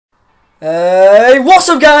Hey, what's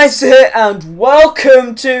up guys, here and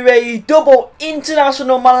welcome to a double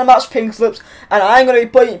international man of the match pink slips, and I'm going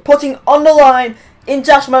to be putting on the line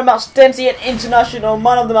international man of the match Dempsey and international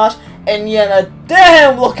man of the match Enyeama.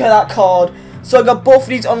 Damn, look at that card. So I got both of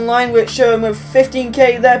these online, which showing with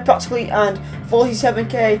 15k there practically and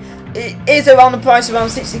 47k. It is around the price, around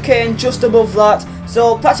 60k and just above that.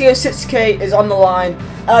 So practically 60k is on the line.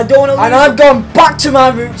 I don't want to lose. And I've gone back to my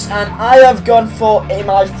roots and I have gone for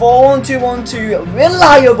my 4-1-2-1-2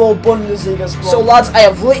 reliable Bundesliga squad. So lads, I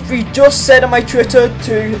have literally just said on my Twitter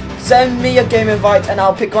to send me a game invite and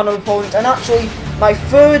I'll pick on an opponent. And actually, my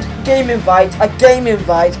third game invite,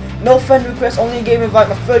 no friend request, only a game invite,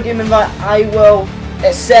 my third game invite I will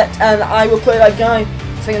accept and I will play that guy. I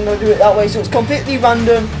think I'm going to do it that way, so it's completely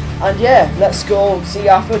random. And yeah, let's go see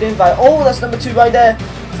our third invite. Oh, that's number 2 right there.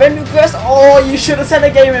 Friend request. Oh, you should have sent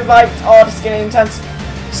a game invite. Oh, this is getting intense.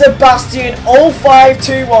 Sebastian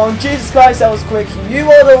 0521. Jesus Christ, that was quick.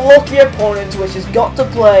 You are the lucky opponent which has got to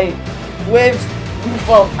play with,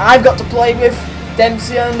 well, I've got to play with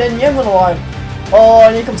Dempsey and Enyeama on the line. Oh,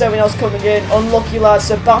 and here comes everyone else coming in. Unlucky lad,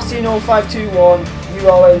 Sebastian 0521. You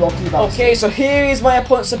are a lucky bastard. Okay, so here is my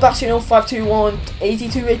opponent, Sebastian 0521,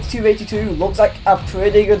 82, 82, 82. Looks like a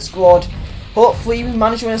pretty good squad. Hopefully we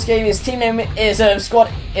manage to win this game. His team name is squad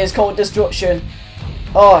is called Destruction.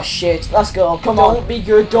 Oh shit, let's go. Come on. Don't be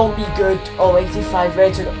good, don't be good. Oh, 85,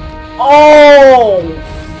 ready to go. Oh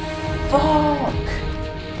fuck.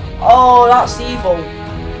 Oh, that's evil.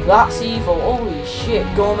 That's evil. Holy shit.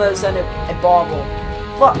 Gomez and a Barble.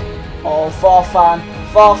 Fuck. Oh,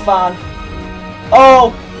 Farfan.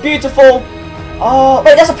 Oh, beautiful. Oh,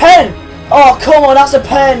 wait, that's a pen. Oh, come on, that's a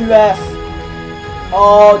pen, ref.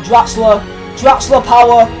 Oh, Draxler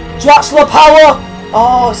power.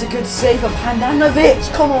 Oh, it's a good save of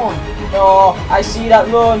Handanovic. Come on. Oh, I see that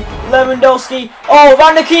run. Lewandowski. Oh,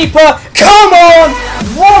 ran the keeper. Come on.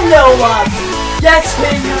 1-0, lad. Get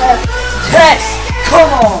him there. Yes.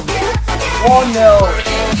 Come on. 1-0.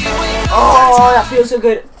 Oh, that feels so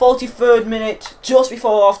good. 43rd minute, just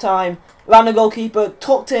before half time. Ran the goalkeeper,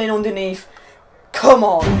 tucked in underneath. Come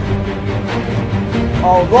on.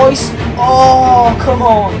 Oh, Royce. Oh, come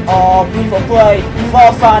on. Oh, beautiful play.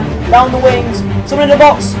 Farfan, down the wings. Someone in the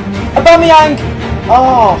box. Aubameyang.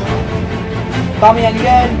 Oh. Aubameyang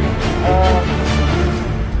again.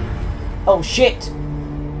 Oh, shit.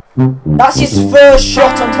 That's his first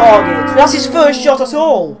shot on target. That's his first shot at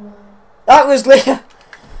all. That was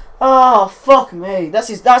oh, fuck me. That's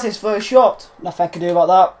his first shot. Nothing I can do about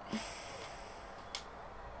that.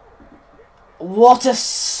 What a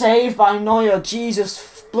save by Neuer.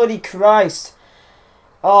 Jesus bloody Christ.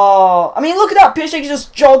 Oh, I mean, look at that pitch. Like he's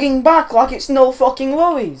just jogging back like it's no fucking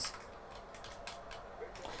worries.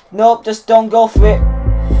 Nope, just don't go for it.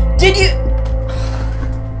 Did you?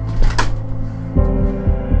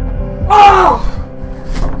 Oh!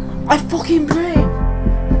 My fucking brain.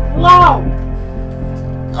 Wow.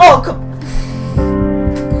 Oh,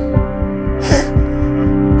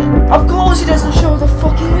 of course he doesn't show the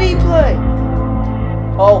fucking replay.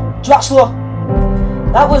 Oh, Draxler.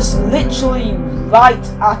 That was literally right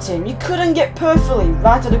at him. You couldn't get perfectly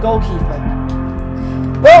right at the goalkeeper.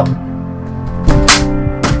 Well,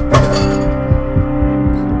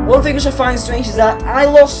 one thing which I find strange is that I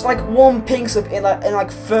lost like 1 pink slip in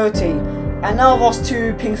like 30, and now I've lost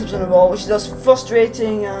 2 pink slips in a row, which is just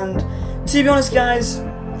frustrating. And to be honest, guys,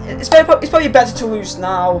 it's probably better to lose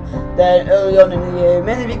now than early on in the year,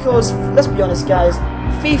 mainly because, let's be honest guys,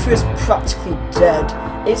 FIFA is practically dead.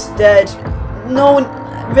 It's dead. No one,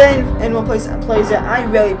 rarely anyone plays it. I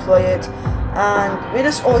rarely play it, and we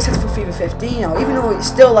just always head for FIFA 15 now, even though it's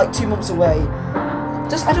still like 2 months away.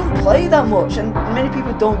 I don't play that much, and many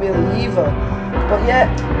people don't really either. But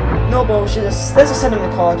yeah, no bullshit. Let's just send him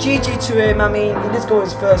the card. GG to him. I mean, he did go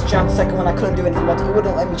his first chance. Second one, I couldn't do anything about it. He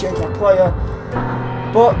wouldn't let me change my player.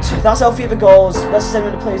 But that's how FIFA goes. Let's send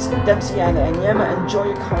him to place Dempsey and Enyeama. Enjoy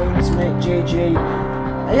your coins, mate. GG.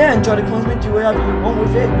 And yeah, enjoy the coins, mate. Do whatever you want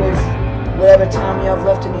with it, with whatever time you have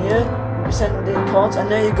left in the year. Send the cards, and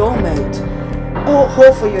there you go, mate. Oh,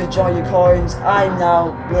 hopefully you enjoy your coins. I'm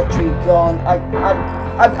now literally gone.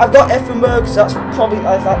 I've got Effenberg, so that's probably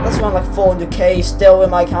that's around like 400k still in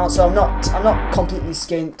my account. So I'm not completely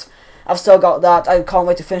skint. I've still got that. I can't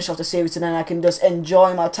wait to finish off the series, and then I can just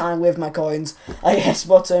enjoy my time with my coins, I guess.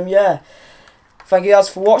 But yeah, thank you guys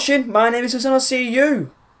for watching. My name is Vizeh, and I'll see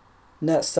you next time.